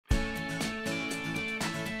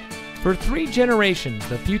For 3 generations,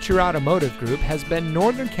 the Future Automotive Group has been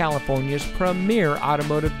Northern California's premier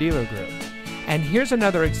automotive dealer group. And here's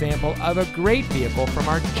another example of a great vehicle from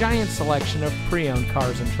our giant selection of pre-owned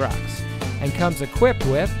cars and trucks, and comes equipped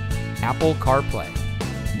with Apple CarPlay,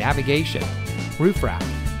 navigation, roof rack,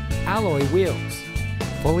 alloy wheels,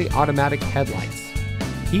 fully automatic headlights,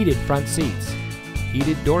 heated front seats,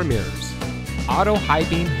 heated door mirrors, auto high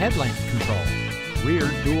beam headlamp control, rear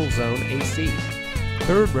dual zone AC,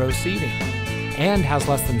 third row seating, and has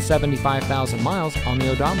less than 75,000 miles on the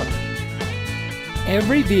odometer.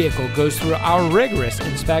 Every vehicle goes through our rigorous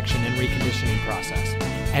inspection and reconditioning process.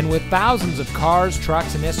 And with thousands of cars,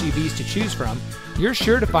 trucks, and SUVs to choose from, you're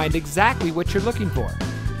sure to find exactly what you're looking for.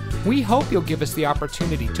 We hope you'll give us the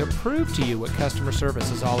opportunity to prove to you what customer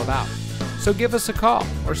service is all about. So give us a call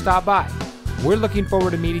or stop by. We're looking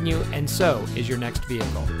forward to meeting you, and so is your next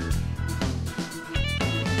vehicle.